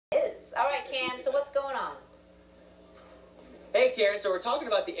right, Ken, so what's going on? Hey, Karen, so we're talking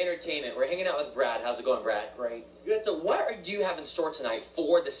about the entertainment. We're hanging out with Brad. How's it going, Brad? Great. Good. So what are you having in store tonight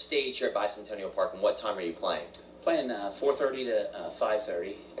for the stage here at Bicentennial Park, and what time are you playing? Playing 4:30 to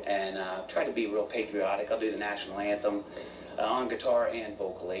 5:30, and try to be real patriotic. I'll do the national anthem on guitar and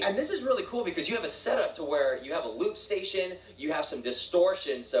vocally. And this is really cool because you have a setup to where you have a loop station, you have some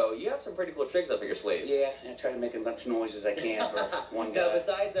distortion, so you have some pretty cool tricks up your sleeve. Yeah, I try to make as much noise as I can for one guy. Now,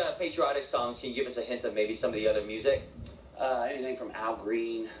 besides patriotic songs, can you give us a hint of maybe some of the other music? Anything from Al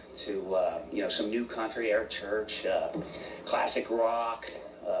Green to some new country, Eric Church, classic rock.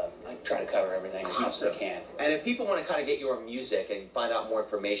 I try to cover everything as much as I can. And if people want to kind of get your music and find out more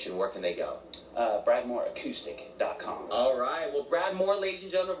information, where can they go? BradMooreAcoustic.com. All right. Well, Brad Moore, ladies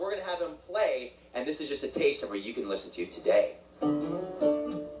and gentlemen, we're going to have him play, and this is just a taste of what you can listen to today.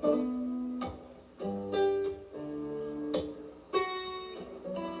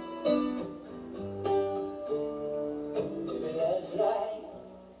 Last night,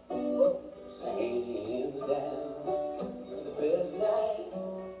 hands down, the best nights.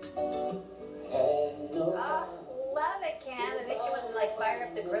 Oh, love it, Ken. I bet you want to, like, fire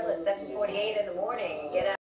up the grill at 7:48 in the morning and get up.